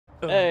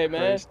Oh, Hey,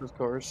 man. Christ, of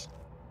course.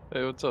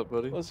 Hey, what's up,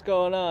 buddy? What's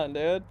going on,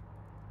 dude?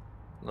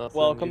 Nothing. You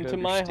Welcome to have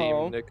your my Steam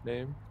home.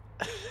 nickname.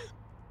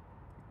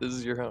 This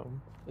is your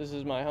home. This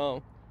is my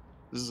home.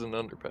 This is an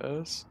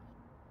underpass.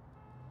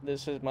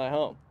 This is my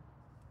home.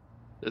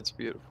 It's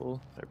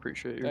beautiful. I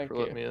appreciate you for Thank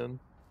letting you. me in.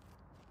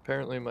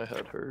 Apparently my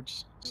head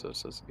hurts, so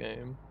it's this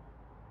game.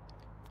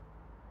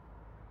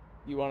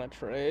 You want to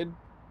trade?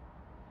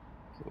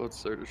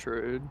 What's there to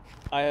trade?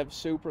 I have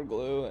super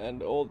glue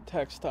and old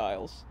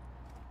textiles.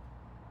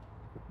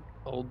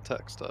 Old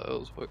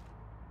textiles.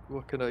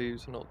 What could I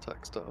use an old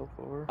textile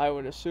for? I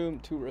would assume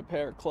to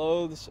repair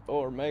clothes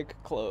or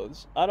make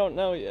clothes. I don't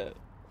know yet.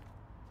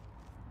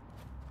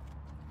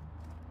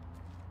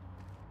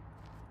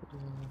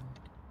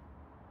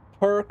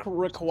 Perk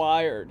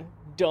required.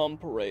 Dump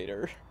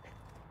raider.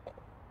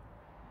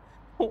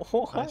 I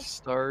What?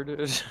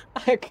 started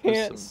I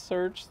can't some...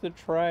 search the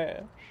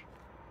trash.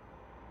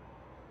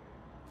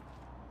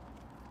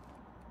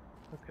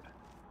 Okay.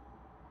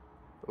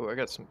 Oh, I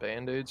got some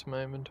band-aids in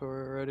my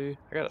inventory already.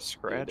 I got a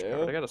scratch do?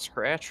 card. I got a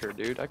scratcher,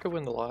 dude. I could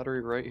win the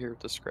lottery right here with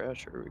the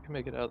scratcher. We can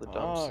make it out of the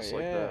dumps Oh, just yeah.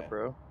 like that,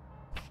 bro.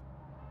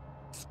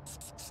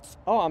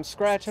 Oh, I'm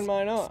scratching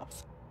mine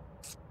off.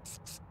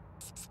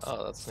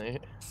 Oh, that's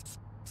neat.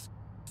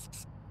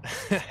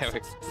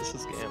 This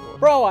is gambling.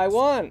 Bro, I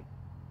won!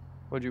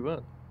 What'd you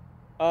win?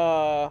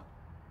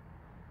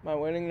 My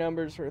winning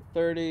numbers were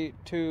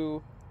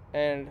 32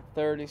 and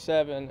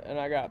 37, and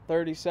I got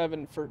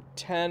 37 for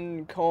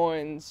 10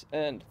 coins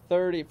and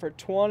 30 for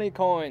 20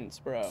 coins,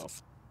 bro.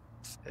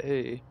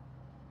 Hey,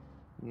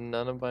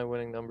 none of my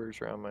winning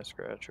numbers are on my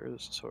scratcher.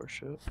 This is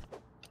horseshit.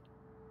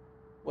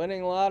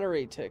 Winning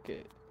lottery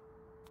ticket.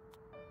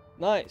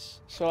 Nice.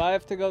 So I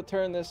have to go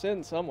turn this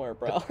in somewhere,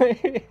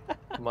 probably.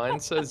 Mine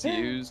says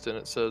used and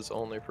it says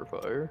only for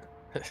fire.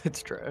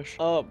 It's trash.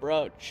 Oh,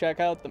 bro,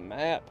 check out the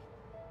map.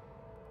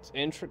 It's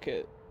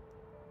intricate.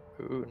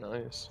 Ooh,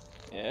 nice.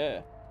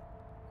 Yeah.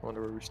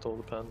 Wonder where we stole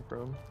the pen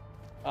from.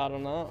 I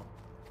don't know.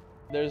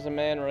 There's a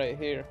man right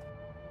here.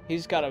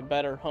 He's got a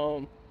better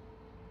home.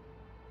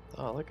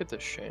 Oh, look at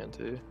this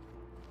shanty.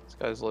 This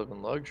guy's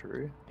living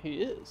luxury.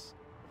 He is.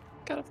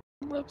 Got a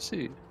f***ing love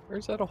seat.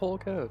 Where's that a whole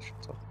couch?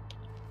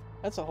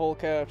 That's a whole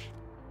couch.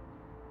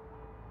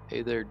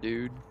 Hey there,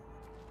 dude.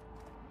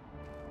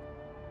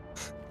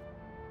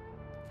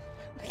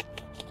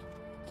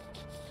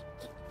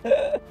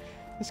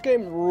 This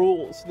game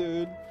rules,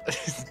 dude.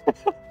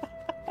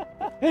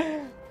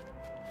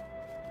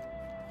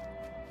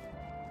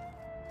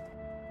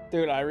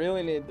 Dude, I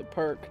really need the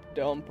perk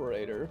Dump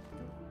Raider.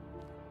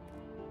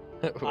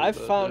 I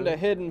found a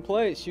hidden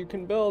place. You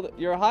can build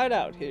your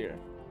hideout here.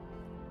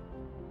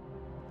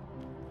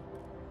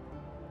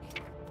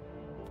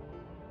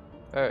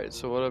 Alright,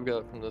 so what I've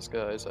got from this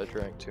guy is I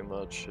drank too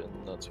much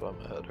and that's why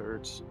my head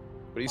hurts.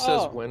 But he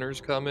says winter's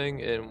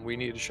coming and we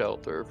need a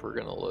shelter if we're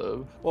gonna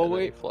live. Well, and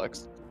then he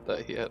flexed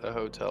that he had a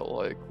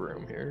hotel-like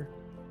room here.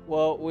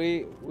 Well,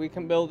 we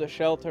can build a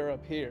shelter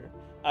up here.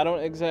 I don't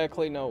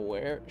exactly know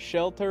where.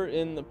 Shelter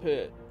in the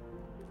pit.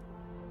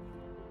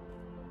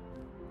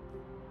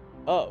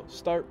 Oh,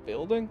 start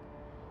building?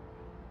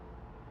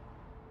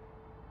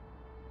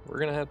 We're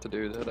gonna have to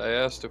do that. I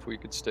asked if we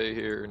could stay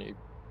here and he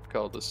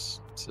called us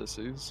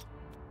sissies.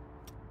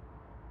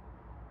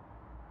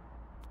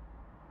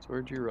 So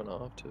where'd you run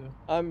off to?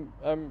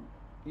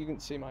 You can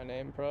see my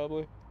name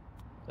probably.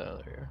 Oh,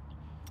 there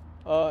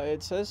you are.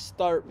 It says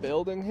start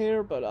building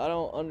here, but I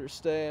don't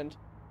understand.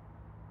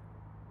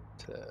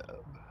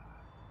 Tab.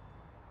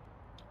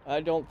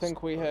 I don't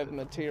think we have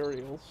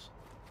materials.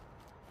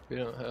 We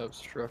don't have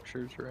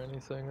structures or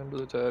anything under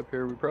the tab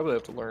here. We probably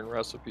have to learn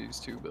recipes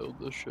to build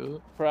this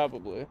shit.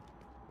 Probably.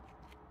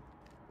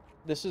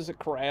 This is a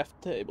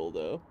craft table,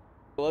 though.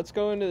 Let's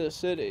go into the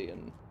city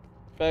and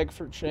beg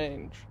for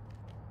change.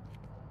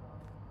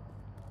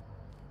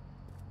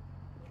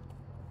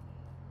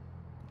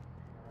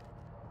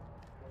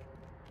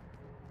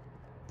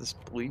 This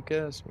bleak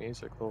ass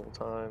music the whole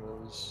time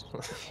is.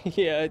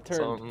 Yeah, I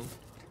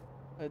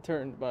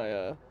turned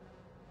my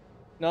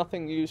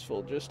nothing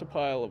useful, just a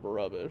pile of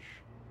rubbish.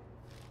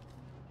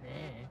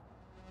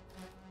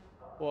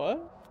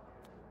 What?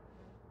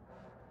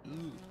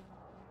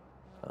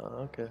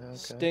 Okay.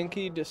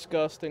 Stinky,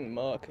 disgusting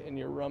muck, and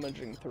you're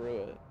rummaging through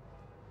it.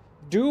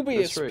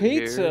 Dubious right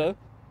pizza? here.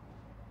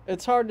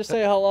 It's hard to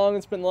say how long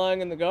it's been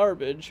lying in the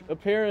garbage.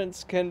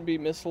 Appearance can be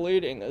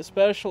misleading,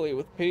 especially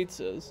with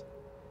pizzas.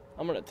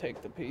 I'm gonna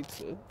take the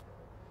pizza.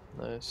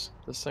 Nice.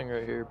 This thing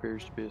right here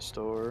appears to be a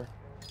store.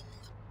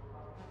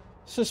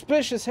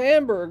 Suspicious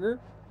hamburger?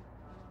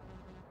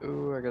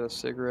 Ooh, I got a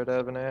cigarette out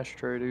of an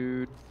ashtray,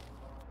 dude.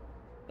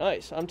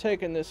 Nice, I'm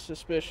taking this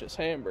suspicious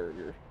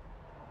hamburger.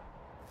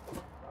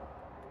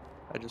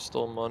 I just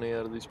stole money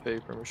out of these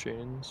paper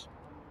machines.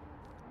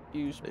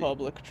 Use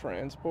public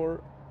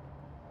transport.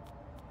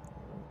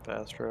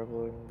 Fast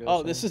traveling.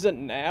 Oh, this is a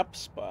nap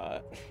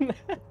spot.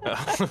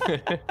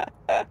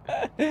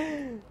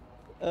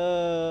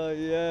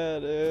 Yeah,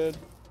 dude.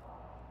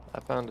 I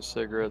found a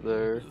cigarette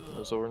there.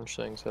 Those orange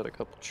things had a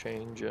couple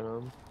change in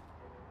them.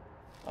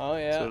 Oh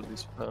yeah. So do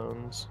these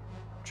phones.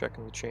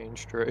 Checking the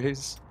change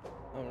trays.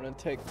 I'm gonna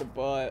take the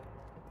butt.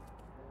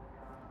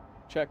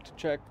 Checked.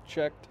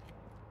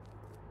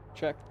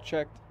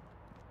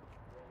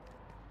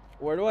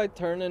 Where do I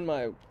turn in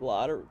my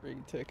lottery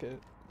ticket?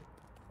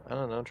 I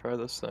don't know, try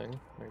this thing.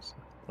 When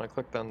I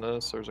clicked on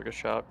this, there's like a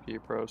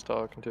shopkeeper I was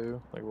talking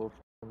to, like a little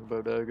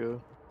bodega.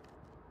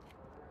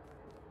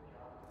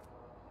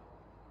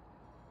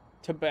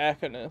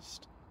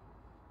 Tobacconist.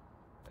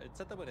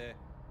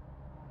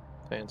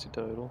 Fancy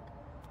title.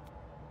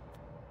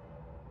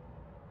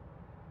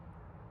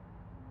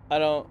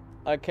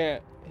 I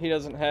can't, he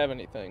doesn't have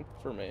anything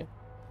for me.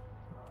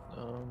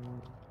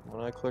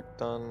 When I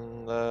clicked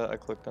on that, I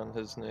clicked on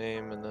his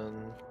name and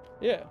then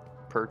Yeah.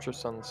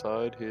 purchase on the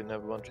side. He didn't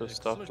have a bunch of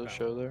stuff to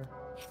show there.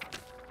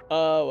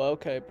 Oh,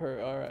 okay,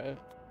 alright.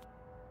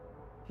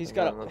 He's And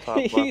got then a, the top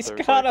left, he's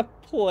there's got like...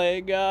 a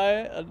Play Guy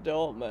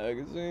adult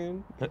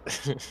magazine.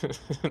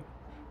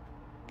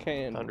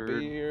 Canned 100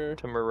 beer.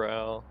 to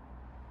morale.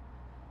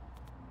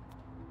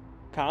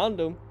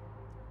 Condom.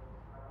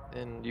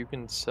 And you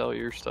can sell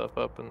your stuff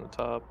up in the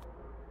top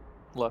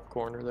left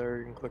corner there.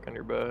 You can click on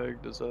your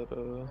bag. Does that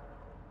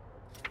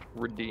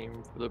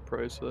redeem for the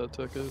price of that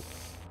ticket?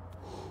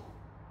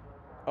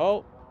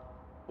 Oh,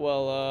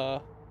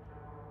 well,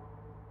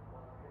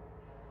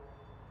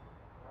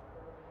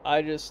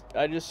 I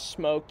just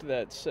smoked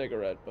that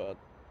cigarette butt.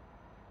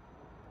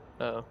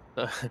 Oh,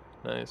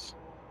 nice.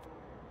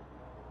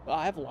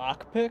 I have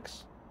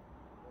lockpicks?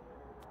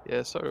 Yeah,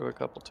 I started with a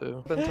couple too.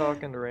 I've been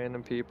talking to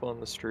random people on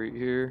the street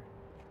here.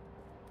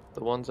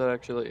 The ones that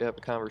actually let you have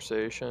a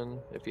conversation,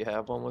 if you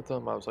have one with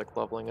them, I was like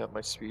leveling up my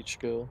speech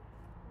skill.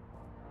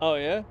 Oh,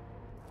 yeah?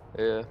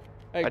 Yeah.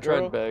 Hey, I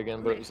girl, tried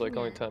begging, but it was like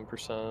only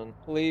 10%.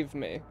 leave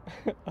me.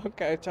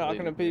 Okay, talking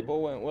to Leave me.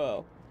 people went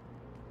well.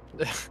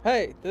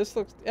 Hey, this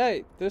looks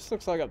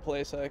like a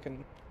place I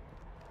can...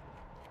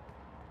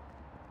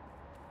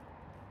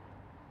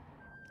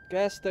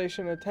 Gas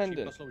station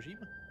attendant.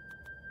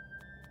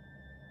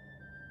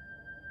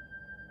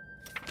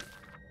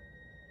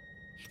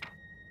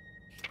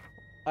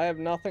 I have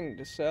nothing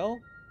to sell?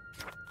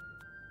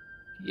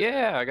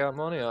 Yeah, I got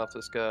money off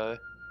this guy.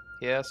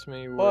 He asked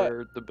me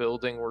where the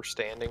building we're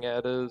standing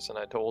at is, and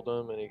I told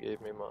him, and he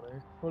gave me money.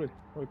 What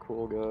a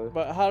cool guy.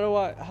 But how do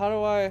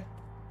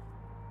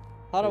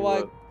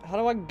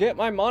I get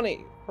my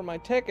money for my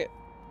ticket?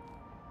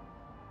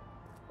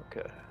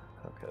 Okay,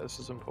 this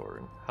is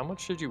important. How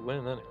much did you win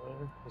anyway?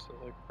 Is it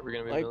like, are we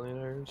gonna be Like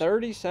millionaires?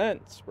 30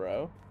 cents,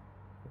 bro.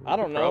 We I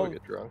don't could know. probably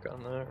get drunk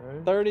on that,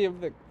 right? 30 of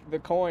the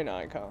coin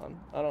icon.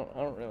 I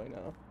don't really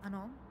know.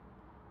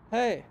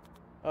 Hey,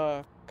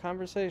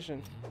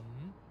 conversation.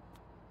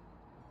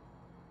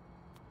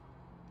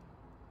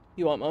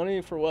 You want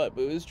money for what?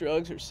 Booze,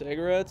 drugs, or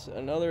cigarettes?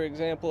 Another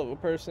example of a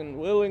person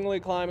willingly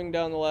climbing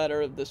down the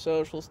ladder of the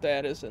social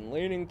status and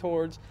leaning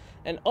towards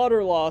an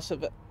utter loss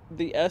of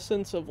the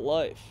essence of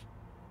life.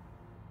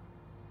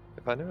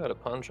 If I knew how to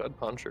punch, I'd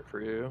punch it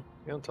for you.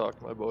 You don't talk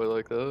to my boy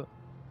like that.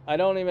 I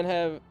don't even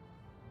have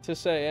to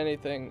say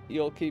anything.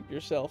 You'll keep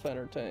yourself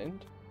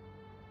entertained.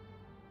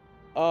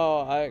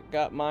 Oh, I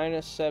got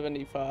minus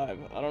 75.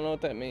 I don't know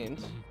what that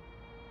means.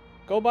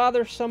 Go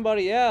bother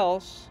somebody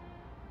else.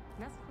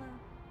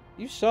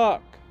 You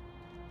suck.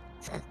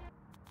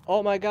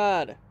 Oh my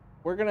god.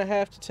 We're gonna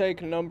have to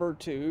take number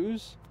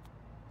 2s.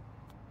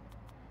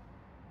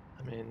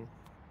 I mean,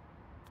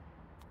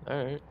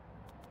 alright.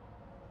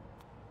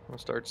 I'm gonna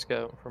start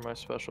scouting for my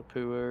special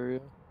poo area.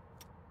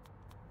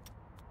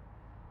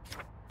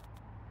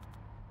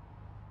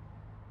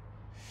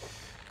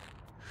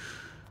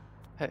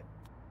 Hey.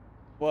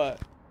 What?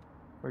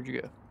 Where'd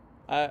you go?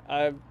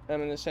 I'm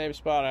in the same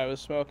spot I was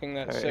smoking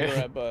that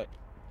cigarette butt.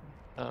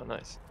 Oh,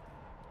 nice.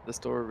 This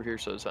door over here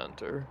says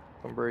enter.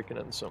 If I'm breaking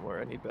in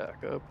somewhere, I need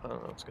backup. I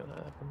don't know what's gonna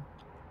happen.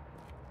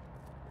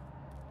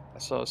 I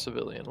saw a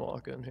civilian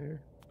walk in here.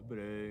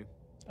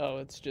 Oh,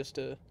 it's just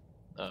a...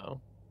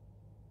 Oh.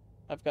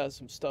 I've got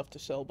some stuff to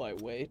sell by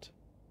weight.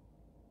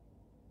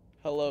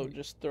 Hello,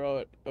 just throw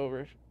it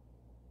over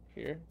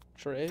here.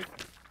 Trade.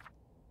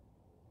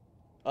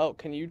 Oh,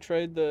 can you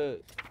trade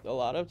the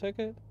lotto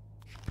ticket?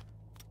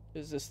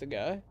 Is this the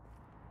guy?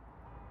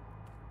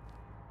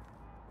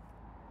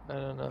 I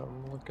don't know,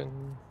 I'm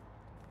looking...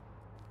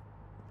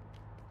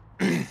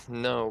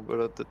 No, but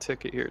at the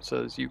ticket here it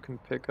says you can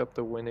pick up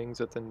the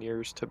winnings at the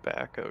nearest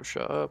tobacco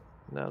shop.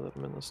 Now that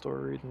I'm in the store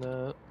reading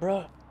that.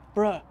 Bruh.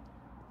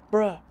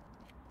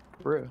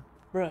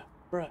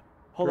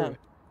 Hold on.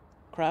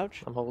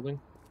 Crouch. I'm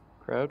holding.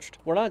 Crouched.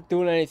 We're not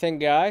doing anything,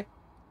 guy.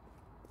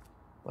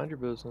 Mind your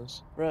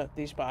business. Bruh,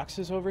 these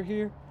boxes over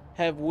here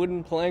have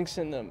wooden planks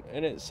in them,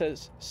 and it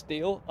says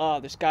steel. Ah,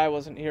 this guy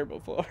wasn't here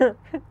before.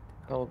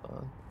 Hold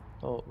on.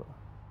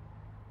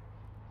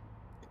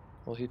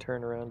 Will he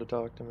turn around to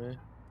talk to me?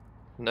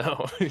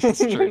 No. He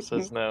straight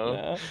says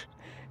no.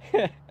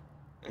 No.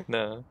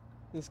 No.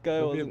 This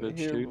guy wasn't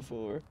here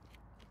before.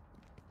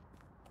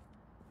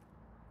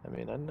 I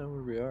mean, I know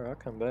where we are. I'll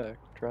come back.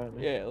 Try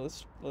me. Yeah,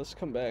 let's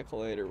come back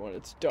later when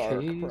it's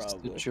dark, Case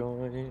probably. the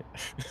joint.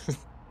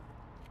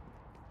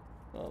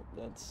 Oh,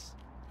 that's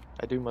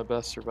I do my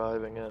best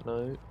surviving at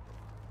night.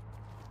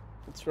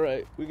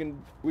 right. We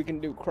can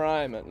do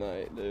crime at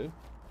night, dude.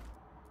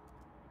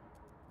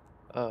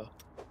 Oh.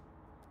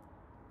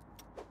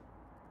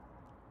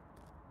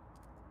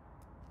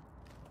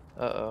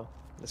 Uh-oh.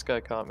 This guy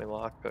caught me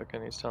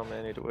lockpicking. He's telling me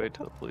I need to wait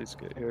till the police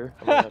get here.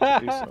 I might have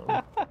to do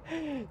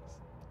something.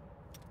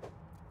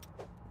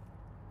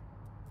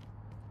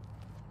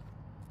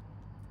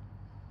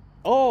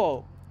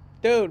 Oh,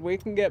 dude, we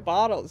can get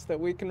bottles that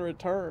we can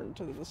return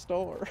to the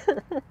store.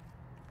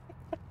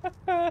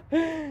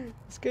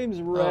 This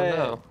game's red. Oh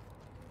no.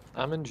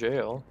 I'm in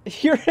jail.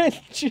 You're in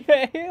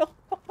jail?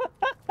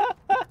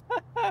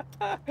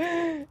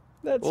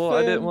 That's Well,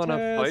 I didn't want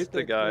to fight the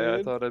fantastic, guy. I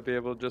dude. thought I'd be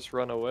able to just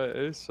run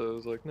away. So I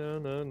was like, no,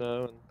 no,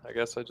 no. And I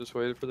guess I just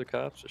waited for the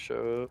cops to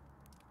show up.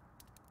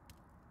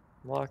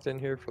 I'm locked in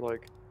here for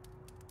like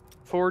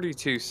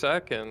 42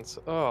 seconds.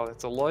 Oh,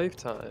 that's a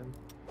lifetime.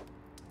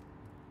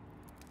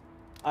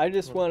 I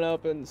just went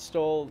up and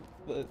stole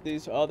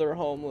these other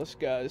homeless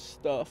guys'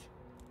 stuff.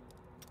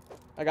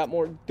 I got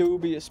more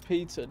dubious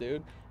pizza,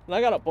 dude. And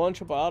I got a bunch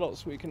of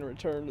bottles we can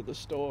return to the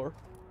store.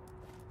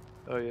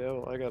 Oh yeah,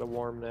 well I got a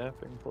warm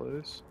napping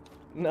place.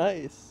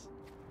 Nice.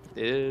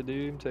 Yeah,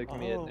 dude, taking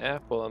me a Oh.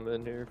 nap while I'm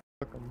in here.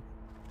 Fuck 'em.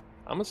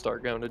 I'm gonna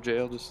start going to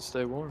jail just to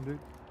stay warm, dude.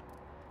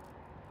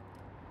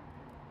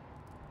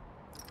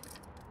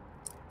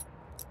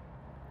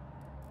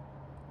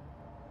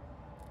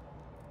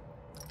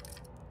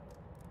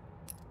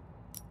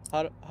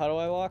 How do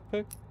I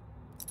lockpick?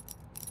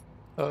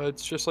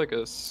 It's just like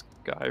a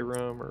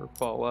Skyrim or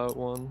Fallout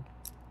one.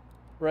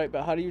 Right,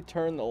 but how do you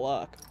turn the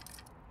lock?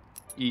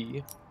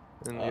 E.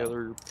 And the Oh.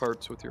 other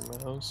parts with your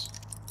mouse.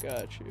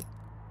 Got you.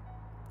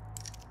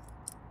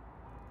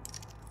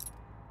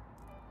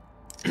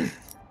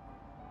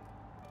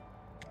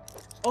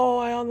 Oh,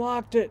 I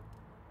unlocked it.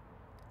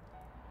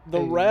 The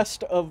Hey.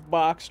 rest of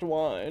boxed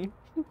wine.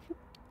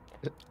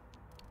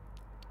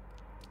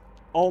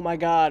 Oh my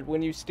god,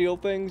 when you steal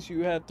things,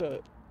 you have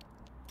to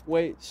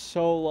wait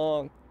so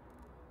long.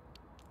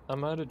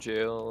 I'm out of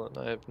jail and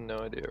I have no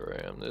idea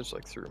where I am. They just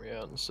like threw me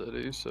out in the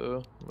city,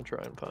 so I'm gonna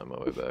try and find my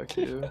way back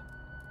to you.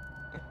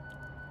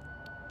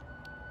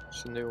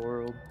 It's a new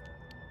world.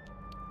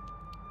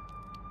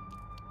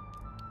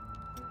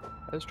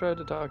 I just tried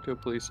to talk to a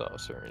police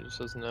officer and he just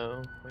says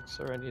no. I'm like,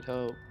 sir, I need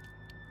help.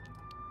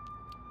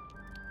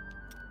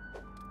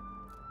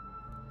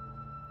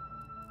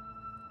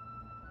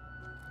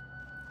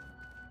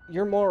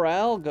 Your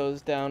morale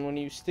goes down when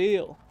you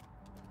steal.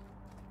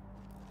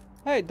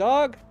 Hey,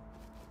 dog.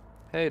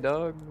 Hey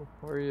dog,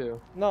 where are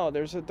you? No,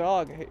 there's a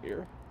dog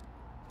here.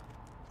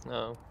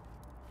 No.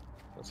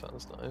 That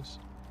sounds nice.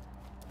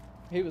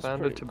 He was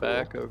Found a pretty cool.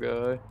 tobacco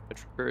guy. I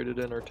traded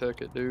in our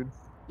ticket, dude.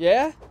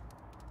 Yeah?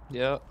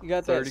 Yeah. You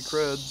got 30 that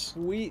creds.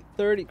 sweet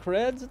 30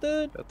 creds,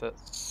 dude? Got that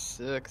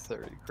sick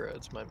 30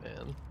 creds, my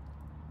man.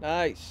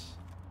 Nice.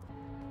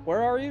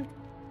 Where are you?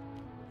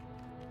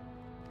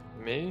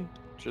 Me?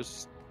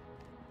 Just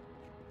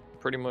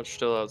pretty much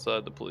still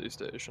outside the police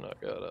station I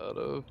got out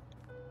of.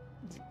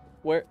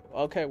 Where?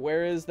 Okay,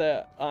 where is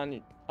that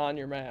on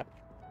your map?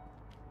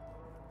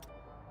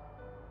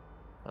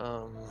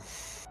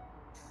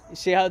 You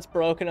see how it's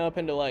broken up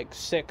into like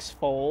 6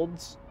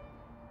 folds?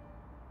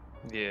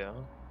 Yeah.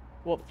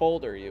 What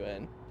fold are you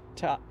in?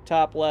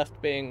 Top left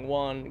being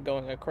 1,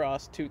 going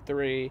across 2,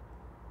 3,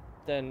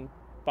 then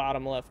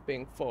bottom left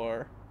being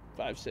 4,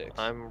 5, 6.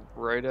 I'm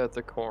right at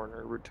the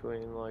corner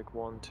between like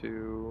 1,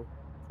 2,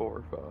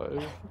 4,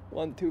 5.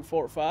 1, 2,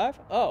 4, 5?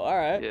 Oh, all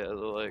right. Yeah, the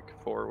like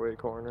 4-way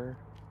corner.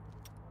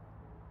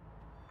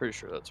 Pretty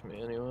sure that's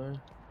me anyway.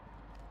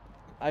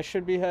 I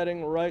should be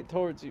heading right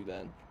towards you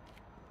then.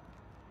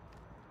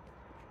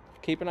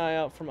 Keep an eye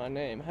out for my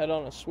name. Head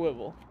on a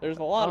swivel. There's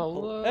a lot of...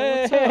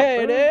 what's up,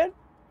 Hey, bro? dude!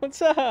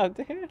 What's up,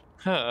 dude?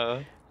 Huh.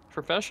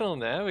 Professional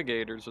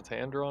navigators with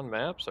hand-drawn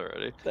maps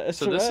already. That's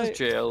So this right. is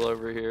jail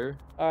over here.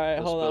 Alright,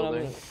 this hold on. I'm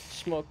building. gonna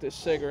smoke this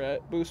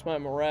cigarette. Boost my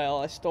morale.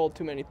 I stole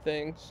too many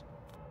things.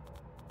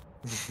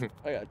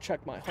 I gotta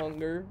check my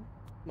hunger.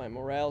 My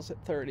morale's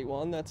at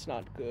 31. That's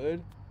not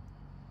good.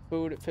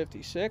 Food at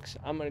 56.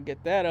 I'm gonna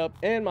get that up.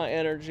 And my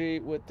energy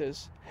with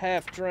this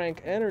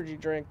half-drank energy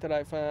drink that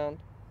I found.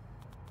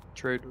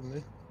 Trade with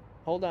me.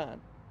 Hold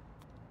on.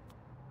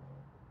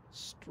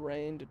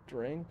 Strained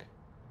drink.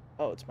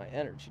 Oh, it's my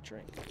energy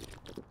drink.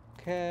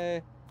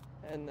 Okay.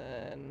 And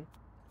then...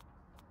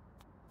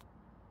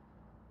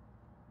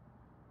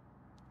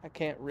 I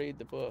can't read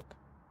the book.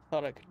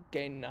 Thought I could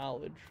gain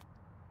knowledge.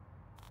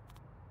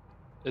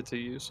 It's a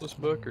useless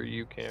book or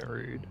you can't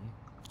read.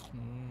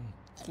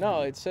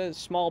 No, it says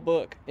small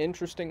book.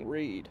 Interesting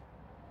read.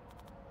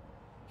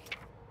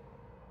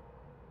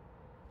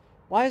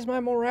 Why is my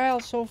morale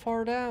so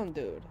far down,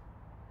 dude?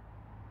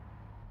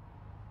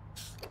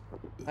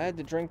 I had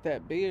to drink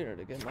that beer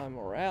to get my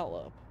morale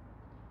up.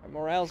 My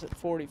morale's at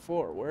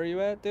 44. Where are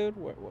you at, dude?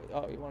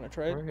 Oh, you want to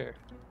trade? Right here.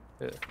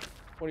 Yeah.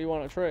 What do you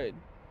want to trade?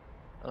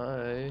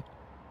 I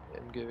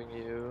am giving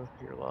you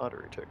your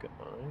lottery ticket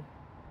money.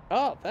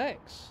 Oh,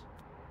 thanks.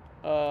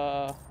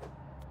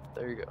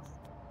 There you go.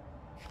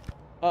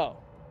 Oh,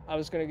 I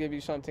was gonna give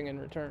you something in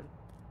return.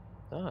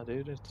 Nah,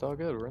 dude, it's all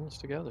good. We're in this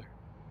together.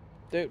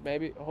 Dude,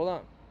 maybe, hold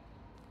on.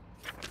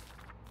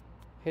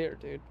 Here,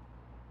 dude.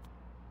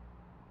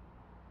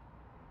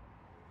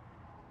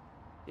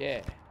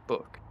 Yeah.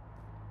 Book.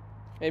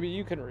 Maybe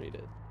you can read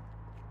it.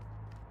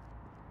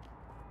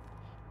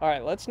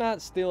 Alright, let's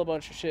not steal a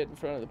bunch of shit in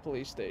front of the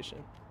police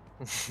station.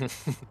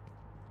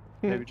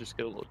 Maybe just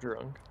get a little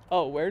drunk.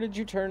 Oh, where did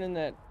you turn in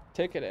that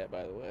ticket at,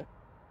 by the way?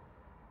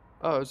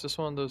 Oh, it's just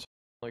one of those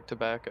like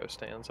tobacco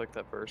stands, like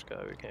that first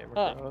guy we came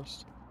Oh.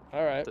 across.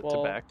 Alright, The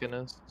well,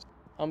 tobacconist.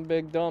 I'm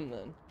big dumb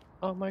then.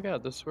 Oh my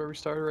god, this is where we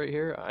started right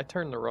here. I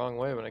turned the wrong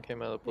way when I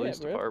came out of the police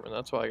bro. department.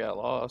 That's why I got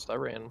lost. I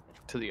ran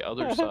to the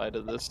other side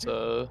of this.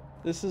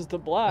 This is the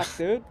block,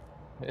 dude.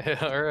 Yeah,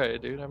 all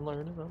right, dude. I'm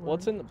learning.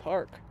 What's in the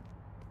park?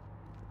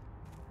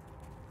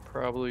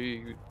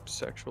 Probably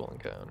sexual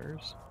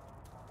encounters.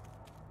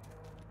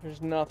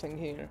 There's nothing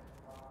here.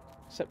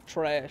 Except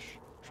trash.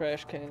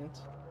 Trash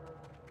cans.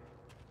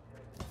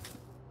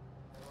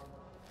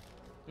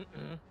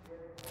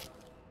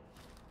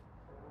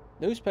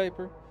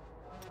 Newspaper.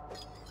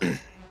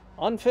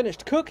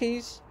 Unfinished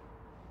cookies.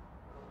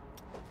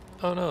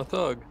 Oh no,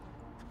 thug.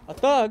 A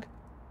thug?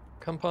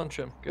 Come punch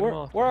him. Get him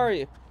off. Where are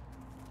you?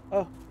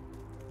 Oh.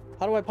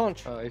 How do I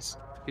punch?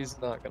 He's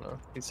not gonna.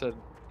 He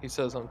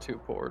says I'm too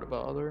poor to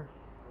bother.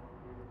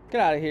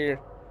 Get out of here,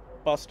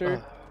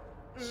 Buster.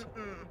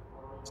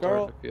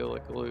 Starting to feel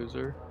like a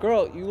loser.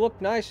 Girl, you look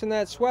nice in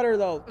that sweater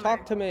though.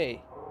 Talk to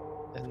me.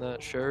 In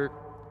that shirt.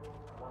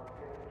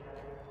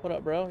 What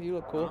up, bro? You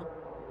look cool.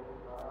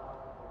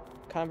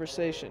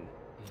 Conversation.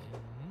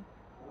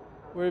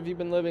 Where have you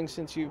been living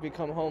since you've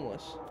become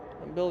homeless?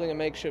 I'm building a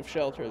makeshift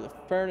shelter. The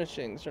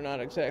furnishings are not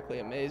exactly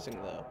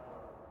amazing, though.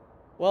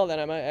 Well, then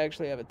I might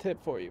actually have a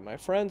tip for you. My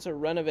friends are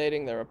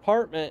renovating their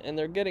apartment, and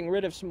they're getting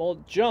rid of some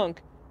old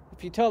junk.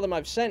 If you tell them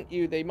I've sent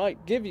you, they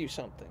might give you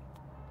something.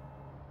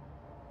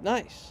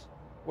 Nice.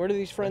 Where do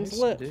these friends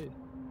live? Indeed.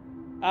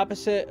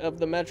 Opposite of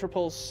the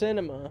Metropole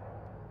Cinema,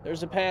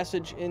 there's a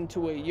passage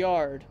into a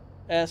yard.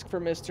 Ask for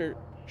Mr.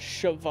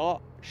 Sharvit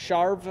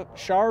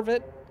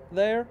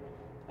there.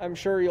 I'm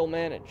sure you'll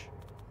manage.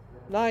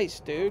 Nice,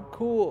 dude.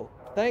 Cool.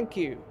 Thank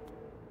you.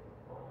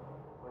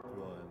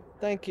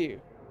 Thank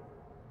you.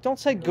 Don't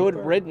say good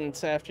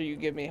riddance after you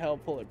give me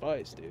helpful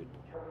advice, dude.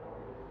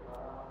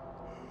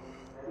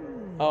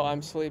 Oh,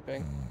 I'm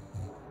sleeping.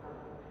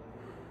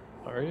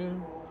 Are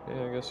you?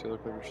 Yeah, I guess you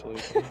look like you're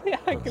sleeping. Yeah,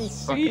 I can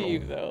see you,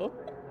 though.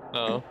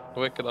 No,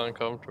 wicked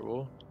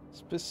uncomfortable.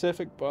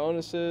 Specific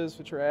bonuses,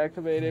 which are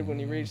activated when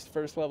you reach the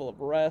first level of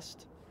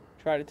rest.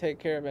 Try to take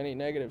care of any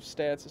negative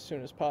stats as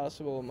soon as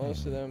possible.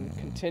 Most of them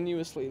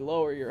continuously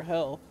lower your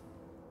health.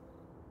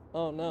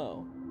 Oh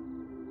no.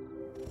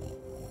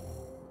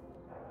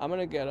 I'm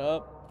gonna get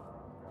up.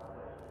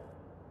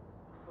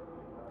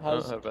 I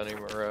don't have any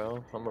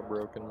morale. I'm a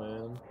broken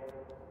man.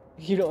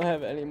 You don't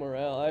have any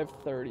morale. I have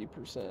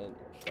 30%.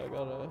 I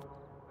gotta...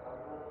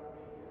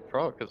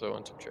 Probably because I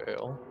went to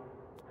jail.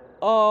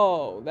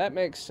 Oh, that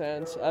makes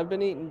sense. I've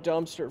been eating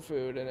dumpster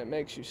food and it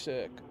makes you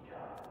sick.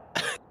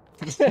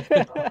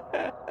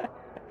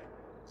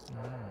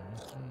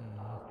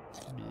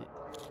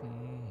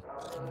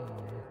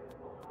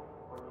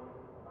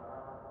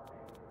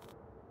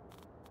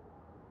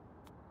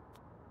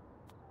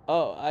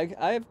 Oh,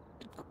 I have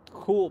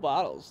cool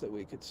bottles that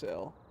we could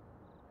sell.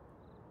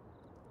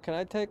 Can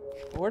I take...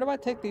 Where do I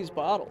take these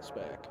bottles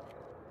back?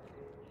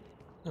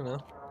 I don't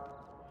know.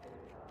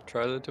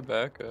 Try the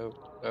tobacco.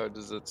 Oh,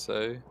 does it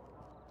say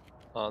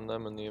on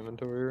them in the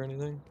inventory or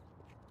anything?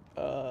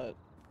 God.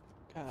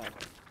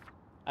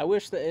 I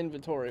wish the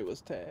inventory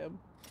was tab.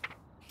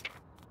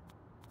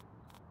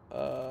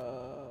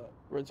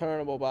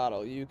 Returnable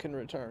bottle. You can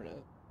return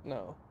it.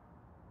 No.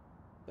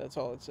 That's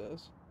all it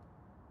says.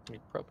 You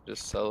could probably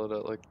just sell it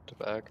at like the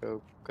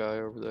tobacco guy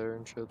over there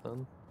and shit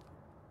then.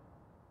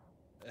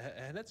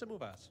 Let's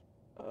move us.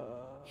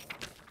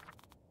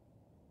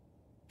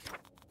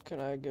 Can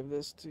I give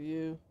this to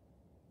you?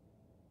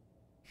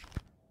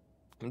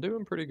 I'm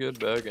doing pretty good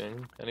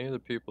begging. Any of the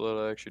people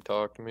that actually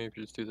talk to me, if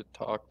you just either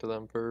talk to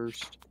them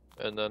first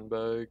and then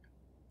beg,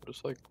 I'm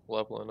just like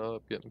leveling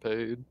up, getting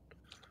paid.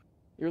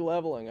 You're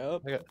leveling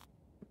up?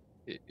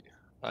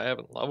 I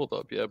haven't leveled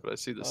up yet, but I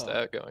see the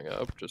stat going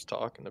up just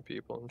talking to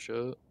people and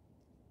shit.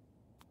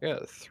 Yeah,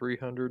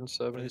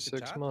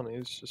 376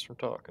 monies just from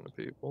talking to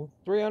people.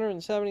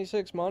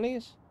 376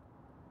 monies?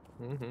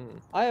 Mm-hmm.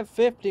 I have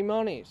 50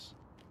 monies.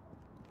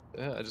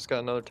 Yeah, I just got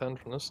another 10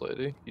 from this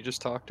lady. You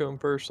just talk to them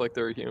first like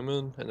they're a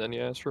human, and then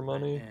you ask for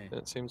money, and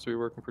it seems to be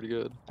working pretty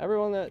good.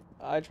 Everyone that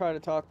I try to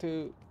talk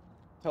to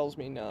tells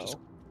me no. Just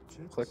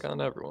click on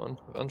everyone.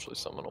 Eventually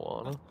someone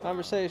will wanna.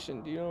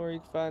 Conversation. Do you know where you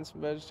can find some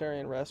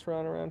vegetarian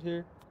restaurant around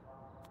here?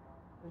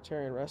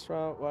 Vegetarian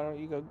restaurant? Why don't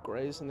you go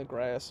graze in the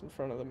grass in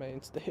front of the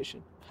main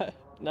station?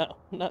 No,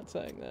 I'm not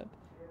saying that.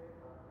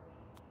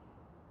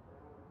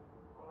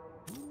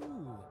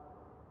 Ooh.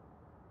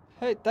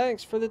 Hey,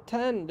 thanks for the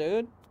 10,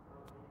 dude.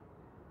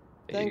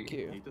 Thank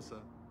you.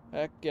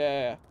 Heck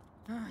yeah.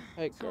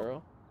 Hey,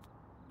 girl.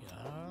 Yeah.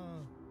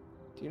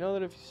 Do you know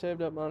that if you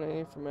saved up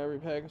money from every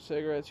pack of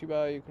cigarettes you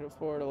buy, you could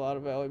afford a lot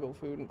of valuable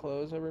food and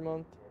clothes every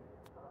month?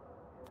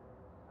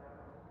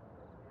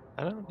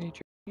 I don't need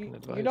your You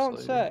advice, don't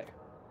lady. say.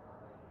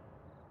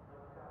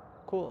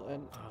 Cool,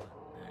 and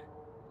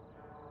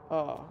Oh,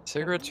 oh,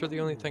 Cigarettes are the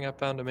only thing I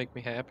found to make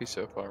me happy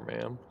so far,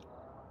 ma'am.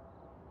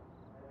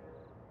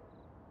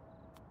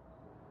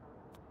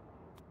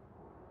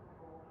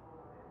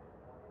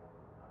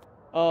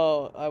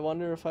 oh, I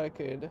wonder if I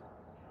could.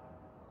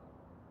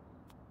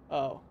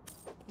 Oh,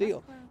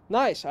 deal.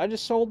 Nice. I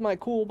just sold my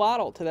cool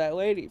bottle to that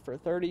lady for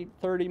 30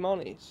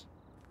 monies.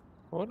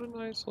 What a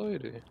nice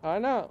lady. I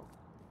know.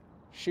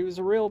 She was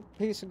a real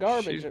piece of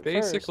garbage She's at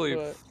basically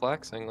first,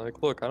 flexing,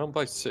 like, look, I don't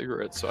buy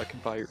cigarettes, so I can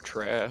buy your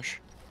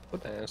trash.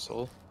 What an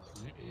asshole.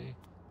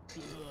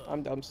 but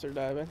I'm dumpster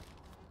diving.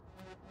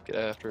 Get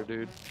after it,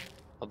 dude.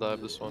 I'll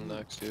dive this one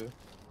next to you.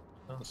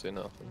 I don't see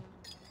nothing.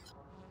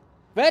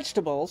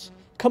 Vegetables,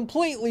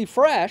 completely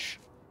fresh.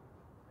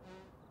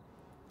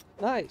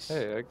 Nice.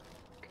 Hey, I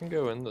can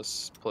go in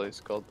this place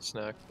called the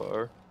Snack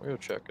Bar. We'll go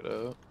check it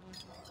out.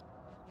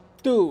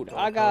 Dude, Don't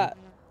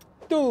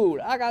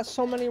I got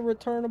so many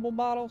returnable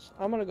bottles.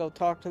 I'm gonna go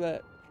talk to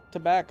that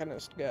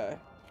tobacconist guy.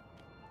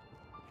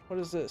 What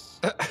is this?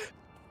 I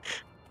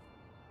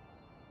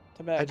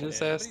just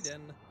Tobacconist. asked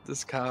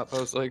this cop, I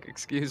was like,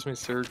 excuse me,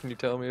 sir, can you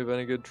tell me of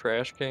any good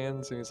trash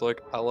cans? And he's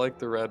like, I like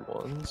the red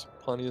ones.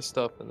 Plenty of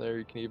stuff in there.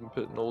 You can even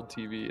put an old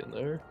TV in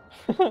there.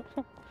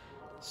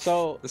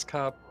 So This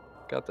cop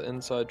got the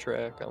inside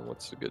track on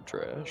what's the good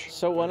trash.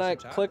 So when I Some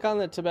chocolate? click on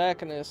the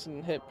tobacconist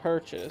and hit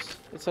purchase,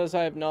 it says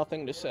I have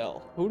nothing to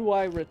sell. Who do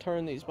I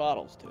return these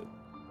bottles to?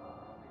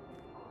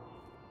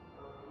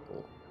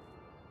 Cool.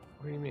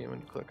 What do you mean when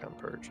you click on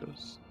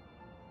purchase?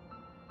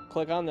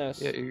 Click on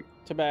this, Yeah, you,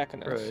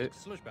 tobacconist, right.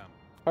 Slushbaum.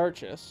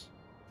 purchase.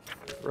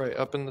 Right,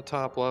 up in the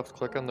top left,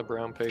 click on the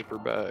brown paper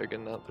bag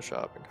and not the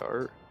shopping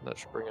cart. That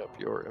should bring up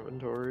your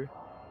inventory.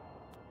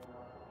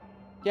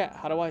 Yeah,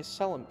 how do I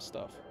sell him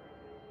stuff?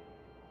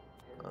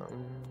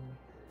 I'm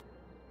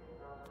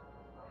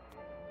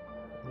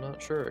not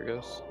sure, I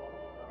guess.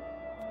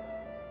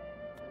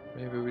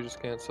 Maybe we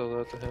just can't sell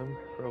that to him.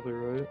 Probably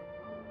right.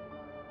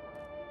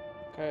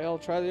 Okay, I'll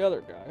try the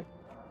other guy.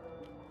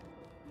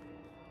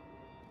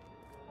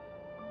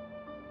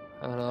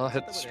 I don't know, I'll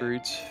hit the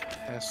streets,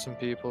 ask some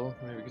people,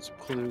 maybe get some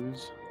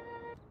clues.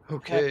 Heck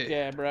Okay,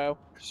 yeah, bro.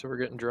 so we're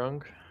getting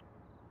drunk.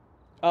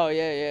 Oh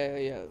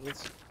yeah.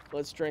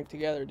 Let's drink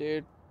together,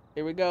 dude.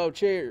 Here we go.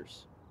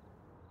 Cheers.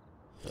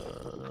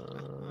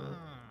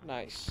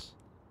 Nice.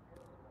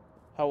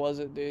 How was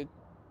it, dude?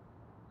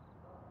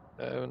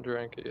 I haven't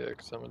drank it yet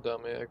because I'm a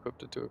dummy. I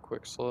equipped it to a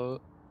quick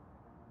slot.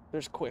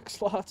 There's quick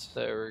slots.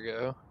 There we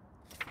go.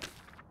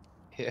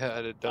 Yeah,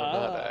 I don't know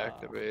how to Ah.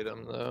 activate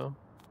them though.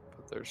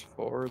 But there's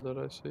 4 that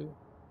I see.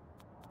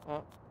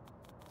 Oh.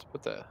 Let's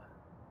put that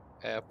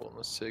apple and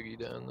the ciggy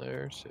down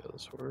there, see how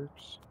this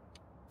works.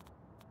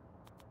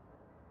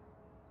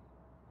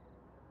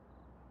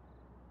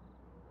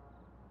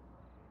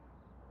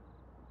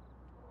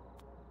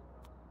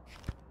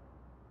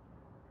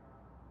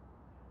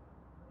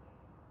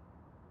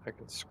 I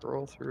can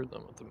scroll through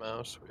them with the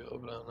mouse wheel,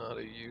 but I don't know how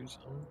to use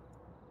them.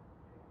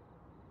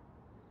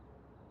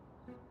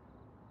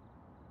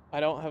 I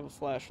don't have a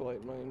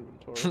flashlight in my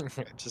inventory.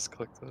 I just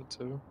clicked that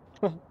too.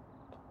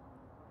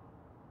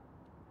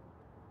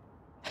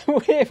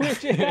 Wait,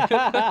 would you...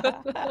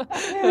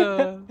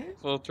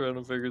 While trying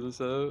to figure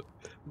this out.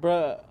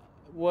 Bruh,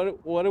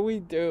 what do we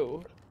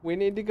do? We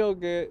need to go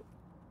get...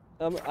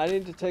 I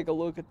need to take a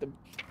look at the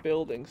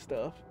building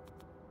stuff.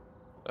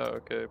 Oh,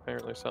 okay.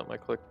 Apparently something I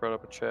clicked brought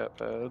up a chat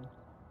pad.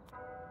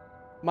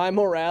 My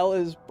morale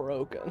is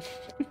broken.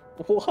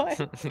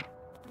 What?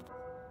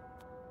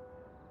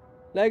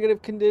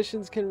 Negative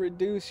conditions can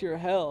reduce your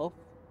health.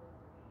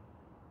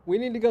 We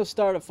need to go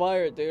start a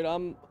fire, dude.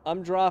 I'm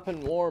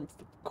dropping warmth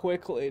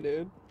quickly,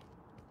 dude.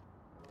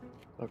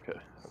 Okay.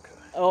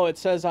 Oh, it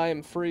says I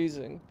am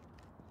freezing.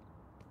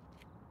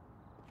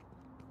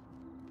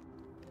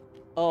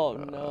 Oh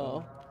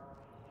no.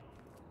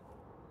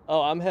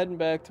 Oh, I'm heading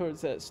back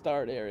towards that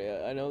start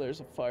area. I know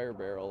there's a fire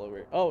barrel over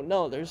here. Oh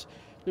no, there's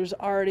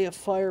already a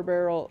fire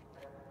barrel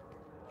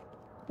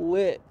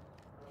lit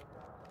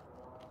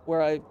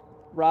where I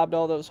robbed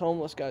all those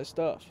homeless guys'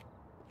 stuff.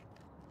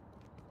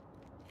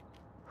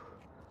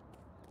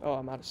 Oh,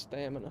 I'm out of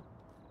stamina.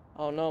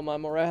 Oh no, my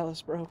morale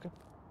is broken.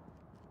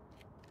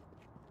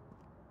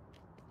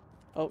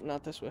 Oh,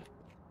 not this way.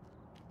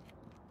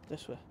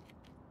 This way.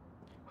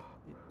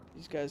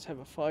 These guys have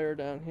a fire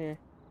down here.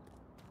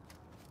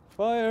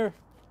 Fire!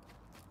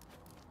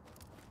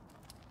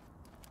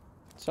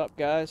 What's up,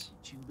 guys?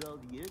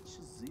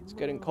 It's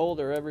getting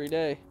colder every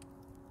day.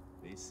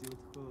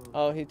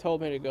 Oh, he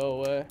told me to go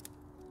away.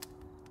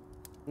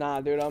 Nah,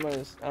 dude, I'm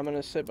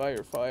gonna sit by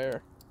your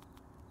fire.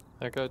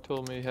 That guy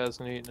told me he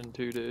hasn't eaten in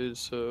 2 days,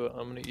 so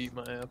I'm gonna eat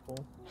my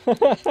apple.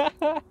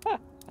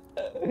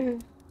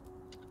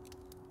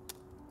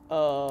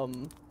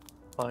 Um,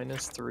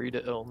 -3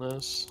 to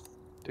illness.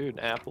 Dude, an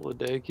apple a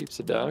day keeps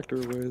the doctor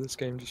away. This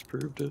game just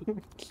proved it.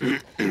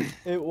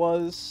 It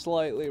was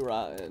slightly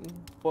rotten,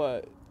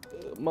 but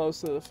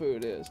most of the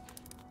food is.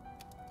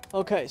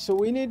 Okay, so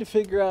we need to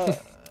figure out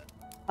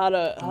how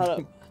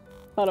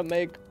to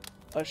make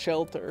a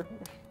shelter.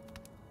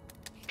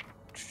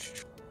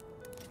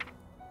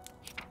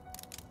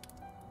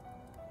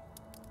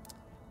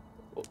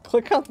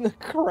 Click on the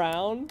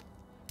crown.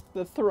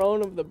 The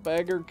throne of the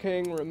Beggar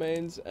King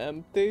remains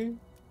empty.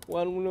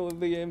 When will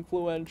the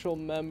influential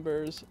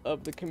members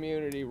of the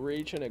community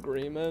reach an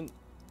agreement?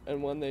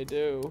 And when they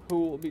do,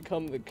 who will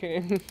become the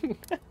king?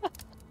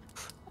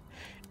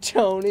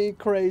 Tony,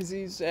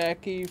 Crazy,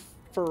 Zaki,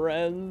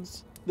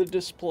 Ferenz, the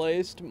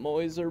Displaced,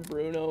 Moiser,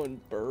 Bruno,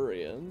 and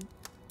Burian.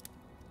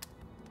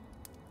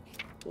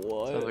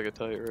 What? Sounds like a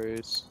tight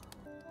race.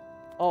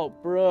 Oh,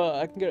 bruh,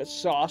 I can get a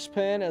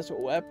saucepan as a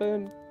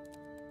weapon.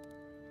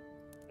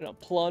 And a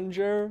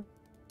plunger,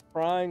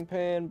 frying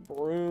pan,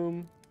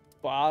 broom,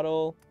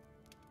 bottle.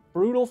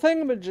 Brutal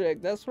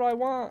thingamajig, that's what I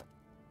want.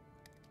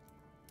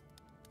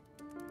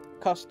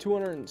 Costs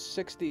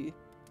 260.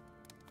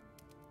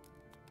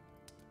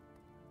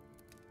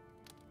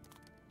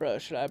 Bruh,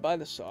 should I buy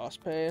the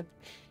saucepan?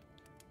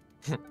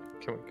 Can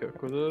we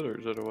cook with it, or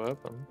is it a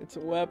weapon? It's a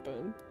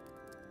weapon.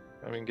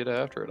 I mean, get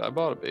after it. I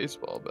bought a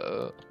baseball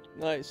bat.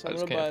 Nice, I I'm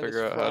just gonna buy can't this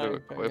figure out how to frying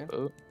equip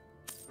pan. it.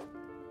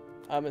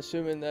 I'm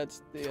assuming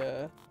that's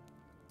the,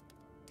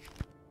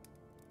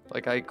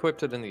 Like, I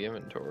equipped it in the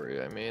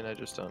inventory. I mean, I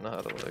just don't know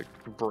how to,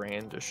 like,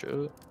 brandish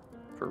it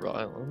for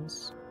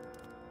violence.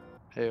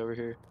 Hey, over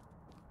here.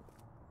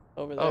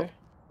 over Oh. there.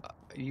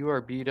 You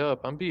are beat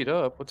up. I'm beat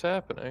up. What's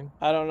happening?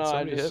 I don't know,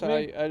 I Somebody just hit saw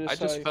me? you, I I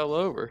saw just you. fell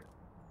over.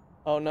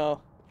 Oh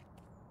no.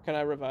 Can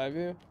I revive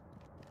you?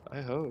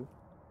 I hope.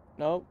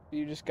 Nope,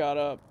 you just got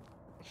up.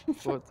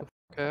 What the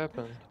fuck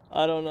happened?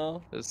 I don't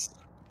know. Just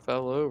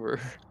fell over.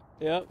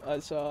 Yep, I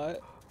saw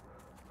it.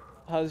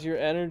 How's your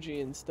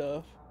energy and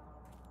stuff?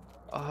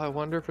 I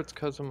wonder if it's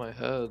because of my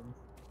head.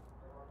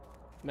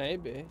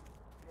 Maybe.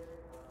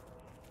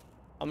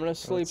 I'm gonna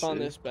sleep on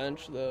see. this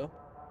bench though.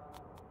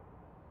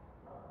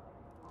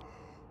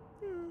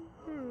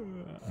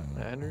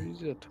 My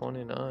energy's at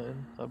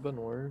 29. I've been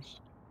worse.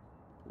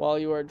 While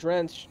you are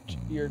drenched,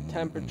 your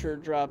temperature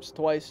drops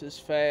twice as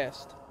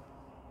fast.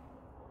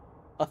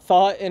 A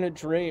thought in a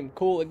dream.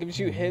 Cool, it gives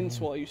you hints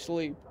while you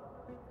sleep.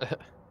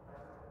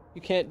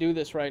 You can't do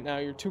this right now,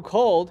 you're too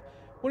cold.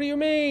 What do you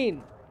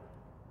mean?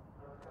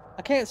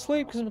 I can't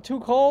sleep because I'm too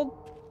cold?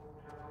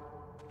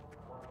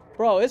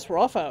 Bro, it's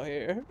rough out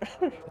here.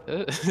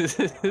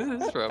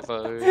 It's rough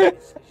out here.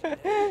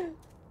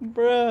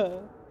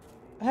 Bruh.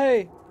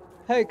 Hey,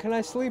 can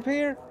I sleep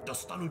here?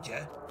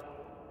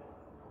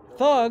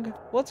 Thug,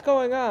 what's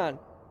going on?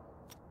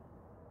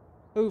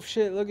 Oof,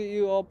 shit, look at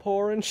you all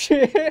poor and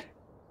shit.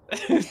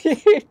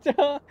 You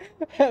don't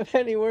have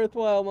any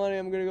worthwhile money,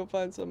 I'm gonna go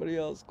find somebody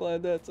else.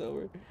 Glad that's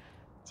over.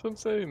 That's what I'm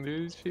saying,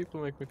 dude. These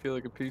people make me feel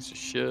like a piece of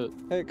shit.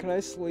 Hey, can I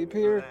sleep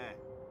here?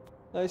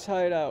 Nice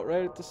hideout,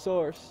 right at the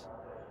source.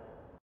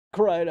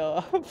 Right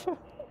off.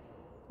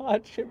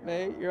 Watch it,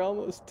 mate. You're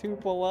almost too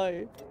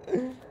polite.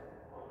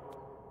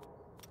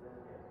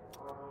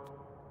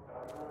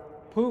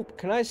 Poop,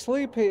 can I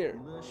sleep here?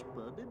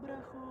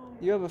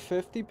 You have a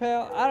 50,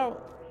 pal?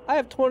 I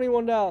have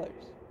 $21.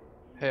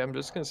 Hey, I'm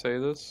just gonna say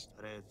this.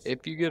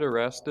 If you get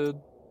arrested,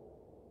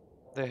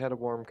 they had a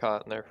warm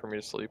cot in there for me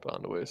to sleep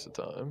on to waste of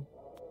time.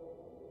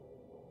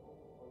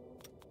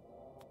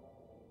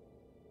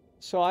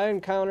 So I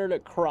encountered a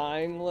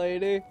crying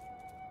lady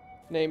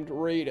named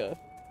Rita,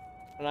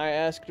 and I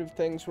asked if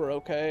things were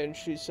okay, and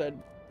she said,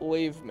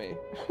 "Leave me."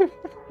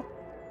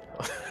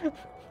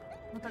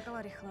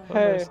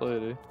 Hey, Nice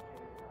lady.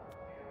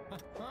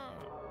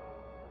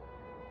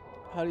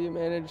 how do you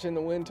manage in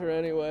the winter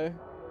anyway?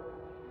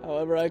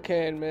 However I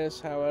can,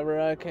 miss, however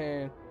I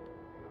can.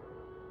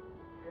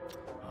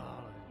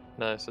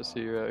 Nice to see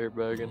you out here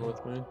begging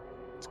with me.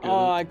 It's good.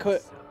 Oh, I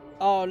could.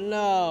 Oh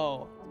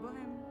no.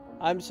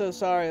 I'm so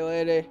sorry,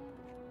 lady. Did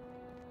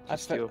you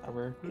steal from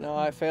her? No,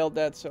 I failed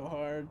that so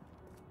hard.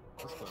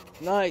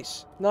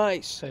 Nice,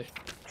 nice. Hey,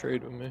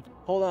 trade with me.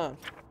 Hold on.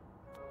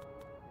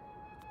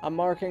 I'm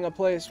marking a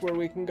place where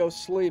we can go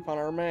sleep on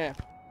our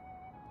map.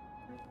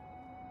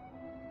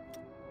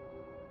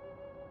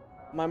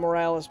 My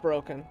morale is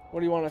broken.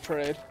 What do you want to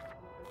trade?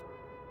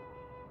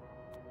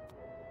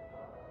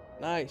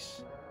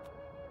 Nice.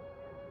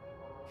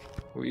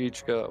 We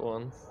each got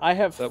one. I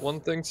have... That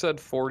one thing said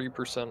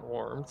 40%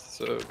 warmth,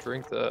 so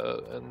drink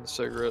that and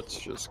cigarettes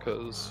just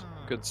cause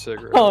good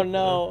cigarette. Oh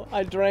no,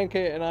 I drank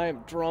it and I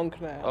am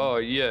drunk now. Oh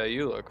yeah,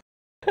 you look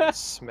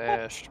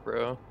smashed,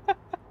 bro.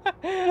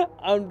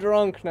 I'm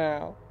drunk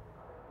now.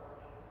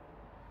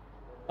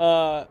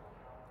 But...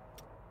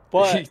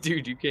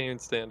 Dude, you can't even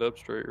stand up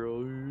straight,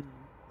 really.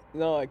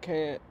 No, I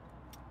can't.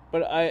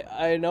 But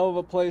I know of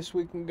a place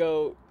we can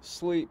go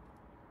sleep.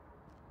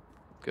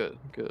 Good,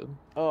 good.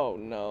 Oh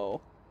no.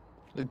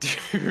 Dude,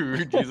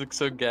 you look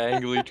so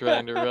gangly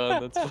trying to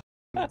run. That's fucking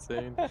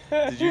insane.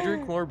 Did you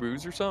drink more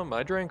booze or something?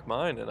 I drank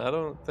mine, and I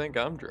don't think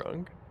I'm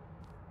drunk.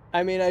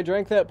 I mean, I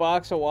drank that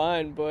box of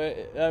wine,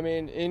 but I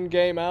mean,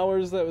 in-game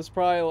hours, that was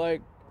probably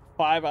like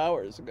 5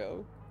 hours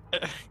ago.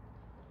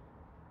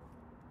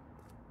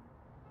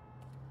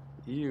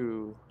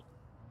 You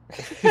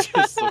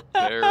just look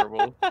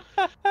terrible.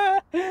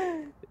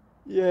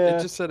 Yeah.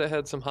 It just said it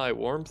had some high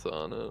warmth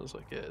on it. I was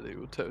like, yeah, they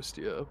will toast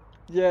you up.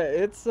 Yeah,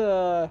 it's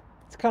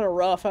kind of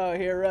rough out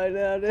here right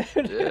now,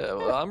 dude. Yeah,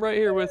 well, I'm right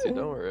here with you.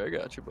 Don't worry, I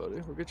got you,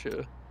 buddy. We'll get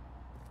you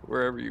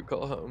wherever you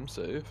call home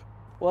safe.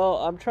 Well,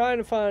 I'm trying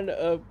to find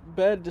a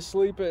bed to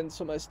sleep in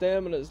so my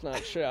stamina's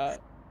not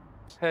shot.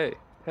 Hey,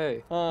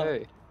 hey, Huh.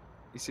 hey.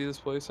 You see this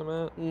place I'm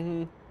at?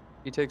 Mm-hmm.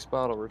 He takes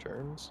bottle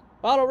returns.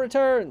 Bottle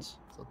returns!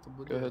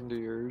 Go ahead and do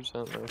yours. I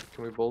don't know.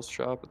 Can we both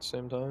shop at the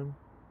same time?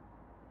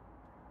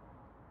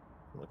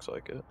 Looks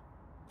like it.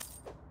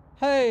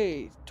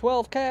 Hey,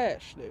 12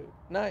 cash, dude.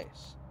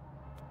 Nice.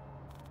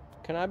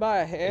 Can I buy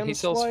a ham He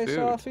sells slice food.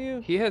 off you?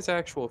 He has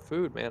actual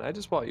food, man. I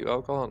just bought you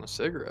alcohol and a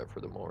cigarette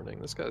for the morning.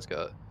 This guy's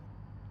got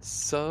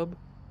sub.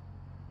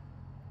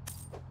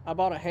 I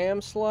bought a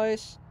ham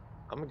slice.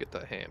 I'm gonna get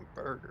that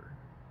hamburger.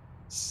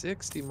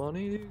 60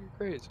 money, dude? You're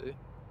crazy.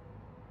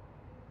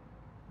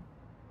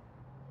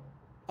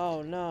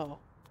 Oh no.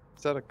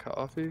 Is that a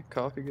coffee?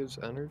 Coffee gives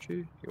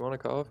energy? You want a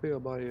coffee? I'll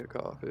buy you a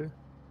coffee.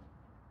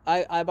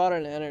 I bought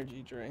an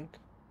energy drink.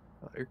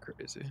 Oh, you're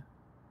crazy.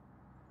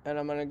 And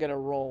I'm gonna get a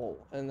roll,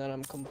 and then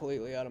I'm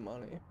completely out of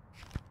money.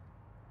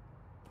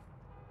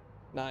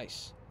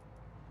 Nice.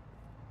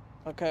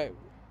 Okay.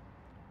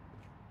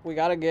 We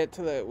gotta get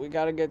to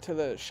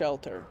the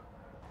shelter.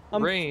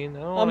 Rain?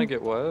 I don't want to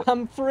get wet.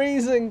 I'm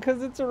freezing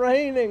because it's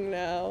raining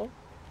now.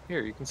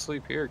 Here, you can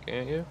sleep here,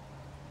 can't you?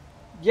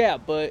 Yeah,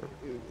 but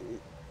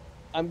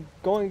I'm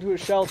going to a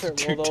shelter where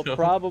Dude, they'll don't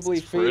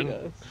probably feed sprint.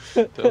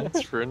 us. Don't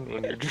sprint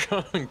when you're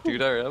drunk,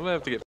 dude. Alright, I'm gonna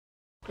have to get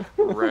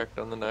wrecked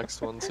on the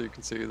next one so you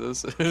can see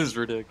this. It is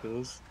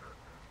ridiculous.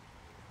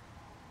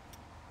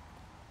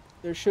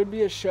 There should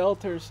be a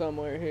shelter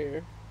somewhere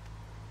here.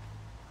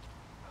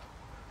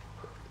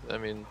 I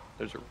mean,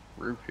 there's a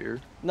roof here.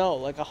 No,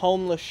 like a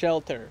homeless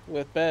shelter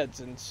with beds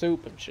and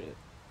soup and shit.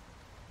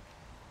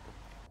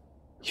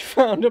 You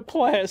found a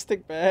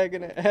plastic bag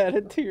and it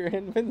added to your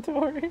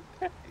inventory?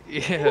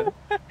 Yeah.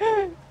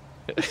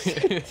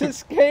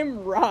 This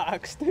game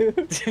rocks, dude.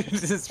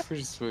 This is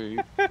pretty sweet.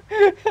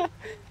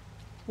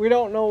 We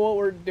don't know what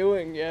we're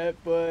doing yet,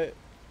 but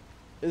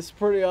it's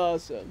pretty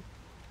awesome.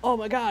 Oh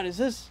my god, is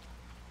this...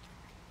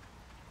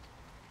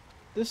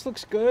 This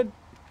looks good.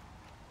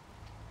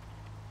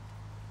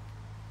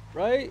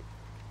 Right?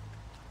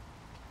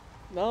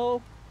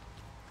 No?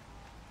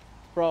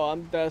 Bro,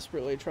 I'm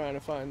desperately trying to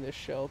find this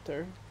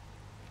shelter.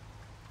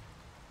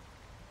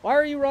 Why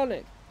are you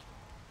running?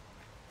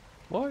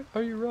 Why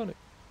are you running?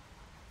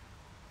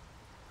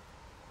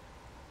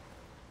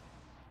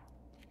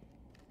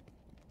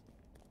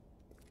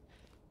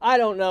 I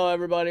don't know,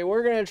 everybody.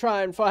 We're gonna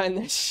try and find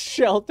this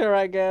shelter,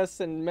 I guess,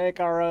 and make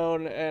our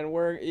own, and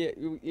we're,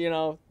 you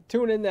know,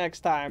 tune in next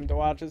time to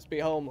watch us be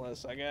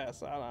homeless, I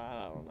guess.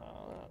 I don't know.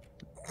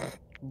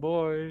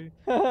 Boy.